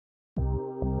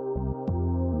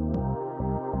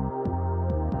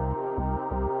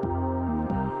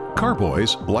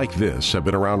Carboys, like this, have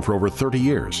been around for over 30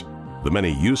 years. The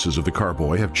many uses of the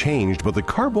carboy have changed, but the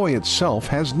carboy itself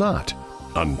has not,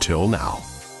 until now.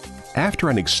 After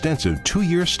an extensive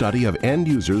 2-year study of end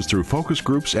users through focus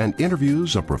groups and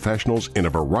interviews of professionals in a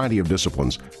variety of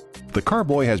disciplines, the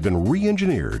carboy has been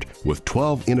re-engineered with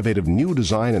 12 innovative new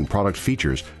design and product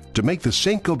features to make the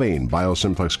Saint-Gobain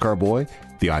Bio-Simplex Carboy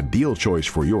the ideal choice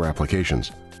for your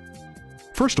applications.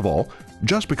 First of all,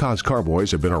 just because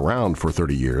carboys have been around for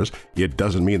 30 years, it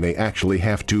doesn't mean they actually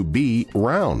have to be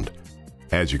round.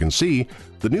 As you can see,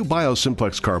 the new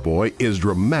Bio-Simplex Carboy is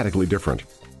dramatically different.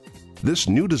 This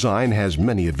new design has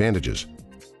many advantages.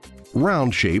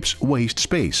 Round shapes waste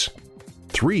space.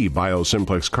 3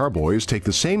 Bio-Simplex Carboys take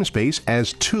the same space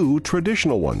as 2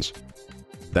 traditional ones.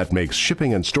 That makes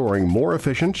shipping and storing more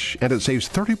efficient, and it saves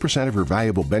 30% of your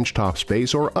valuable benchtop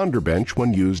space or underbench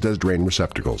when used as drain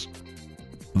receptacles.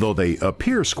 Though they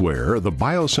appear square, the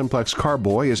Bio-Simplex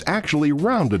Carboy is actually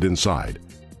rounded inside.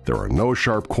 There are no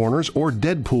sharp corners or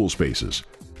dead pool spaces.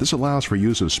 This allows for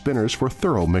use of spinners for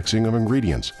thorough mixing of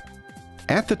ingredients.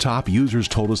 At the top, users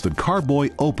told us that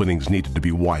carboy openings needed to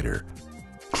be wider.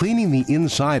 Cleaning the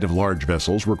inside of large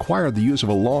vessels required the use of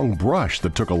a long brush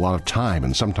that took a lot of time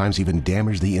and sometimes even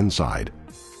damaged the inside.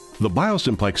 The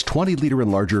Bio-Simplex 20-liter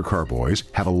and larger carboys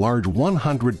have a large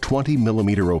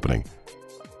 120mm opening.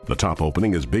 The top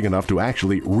opening is big enough to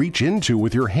actually reach into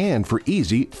with your hand for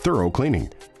easy, thorough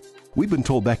cleaning. We've been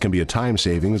told that can be a time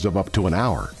savings of up to an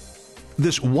hour.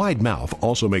 This wide mouth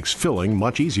also makes filling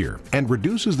much easier and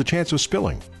reduces the chance of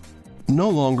spilling. No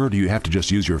longer do you have to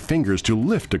just use your fingers to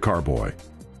lift a carboy.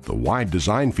 The wide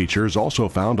design feature is also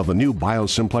found on the new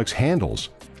Bio-Simplex handles.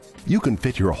 You can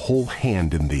fit your whole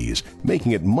hand in these,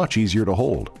 making it much easier to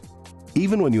hold,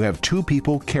 even when you have 2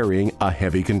 people carrying a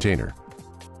heavy container.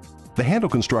 The handle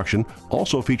construction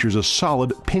also features a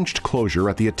solid pinched closure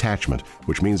at the attachment,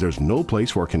 which means there's no place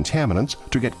for contaminants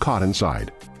to get caught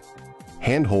inside.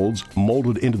 Handholds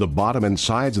molded into the bottom and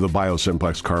sides of the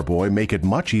Bio-Simplex Carboy make it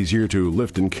much easier to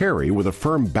lift and carry with a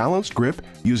firm balanced grip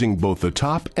using both the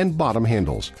top and bottom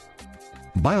handles.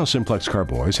 Bio-Simplex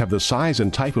Carboys have the size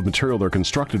and type of material they're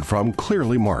constructed from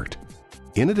clearly marked.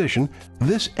 In addition,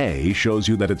 this A shows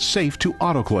you that it's safe to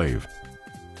autoclave.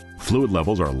 Fluid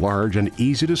levels are large and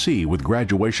easy to see with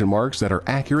graduation marks that are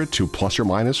accurate to plus or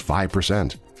minus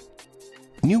 5%.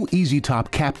 New Easy Top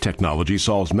Cap technology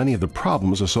solves many of the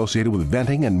problems associated with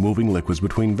venting and moving liquids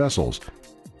between vessels.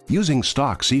 Using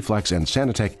stock C-Flex and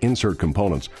Sanitec insert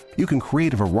components, you can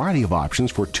create a variety of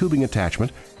options for tubing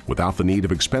attachment without the need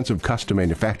of expensive custom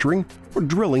manufacturing or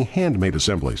drilling handmade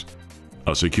assemblies.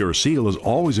 A secure seal is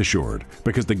always assured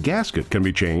because the gasket can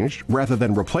be changed rather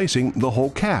than replacing the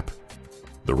whole cap.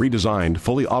 The redesigned,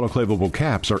 fully autoclavable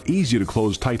caps are easy to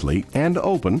close tightly and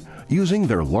open using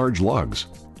their large lugs.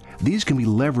 These can be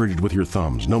leveraged with your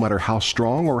thumbs, no matter how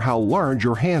strong or how large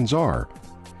your hands are.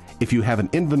 If you have an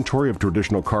inventory of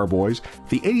traditional carboys,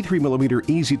 the 83mm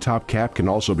Easy Top Cap can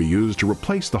also be used to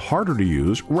replace the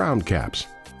harder-to-use round caps.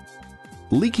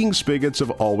 Leaking spigots have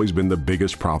always been the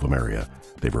biggest problem area.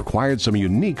 They've required some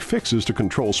unique fixes to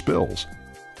control spills.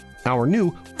 Our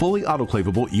new, fully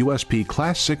autoclavable USP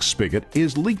Class 6 spigot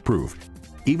is leak-proof,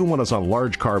 even when it's on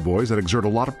large carboys that exert a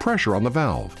lot of pressure on the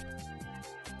valve.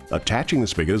 Attaching the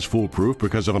spigot is foolproof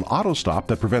because of an auto stop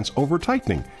that prevents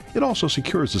over-tightening. It also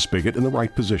secures the spigot in the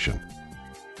right position.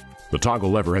 The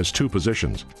toggle lever has 2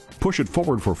 positions. Push it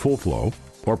forward for full flow,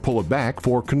 or pull it back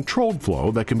for controlled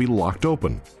flow that can be locked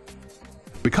open.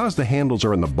 Because the handles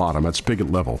are in the bottom at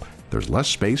spigot level, there's less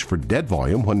space for dead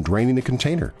volume when draining the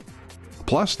container.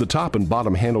 Plus, the top and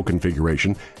bottom handle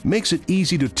configuration makes it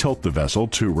easy to tilt the vessel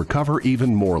to recover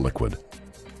even more liquid.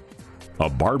 A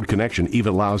barbed connection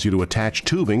even allows you to attach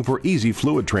tubing for easy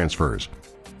fluid transfers.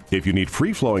 If you need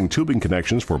free-flowing tubing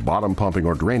connections for bottom pumping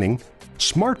or draining,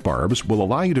 Smart Barbs will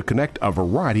allow you to connect a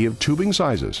variety of tubing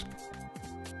sizes.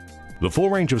 The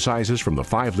full range of sizes from the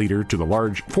 5-liter to the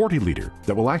large 40-liter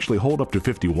that will actually hold up to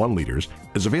 51 liters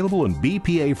is available in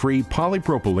BPA-free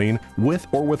polypropylene with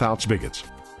or without spigots.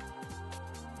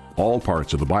 All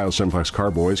parts of the Bio-Simplex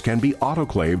Carboys can be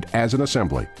autoclaved as an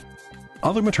assembly.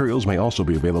 Other materials may also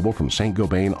be available from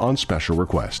Saint-Gobain on special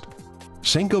request.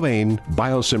 Saint-Gobain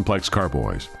Bio-Simplex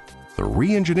Carboys, the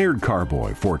re-engineered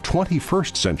carboy for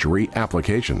 21st century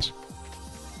applications.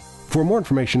 For more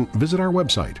information, visit our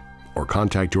website or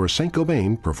contact your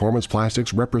Saint-Gobain Performance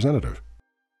Plastics representative.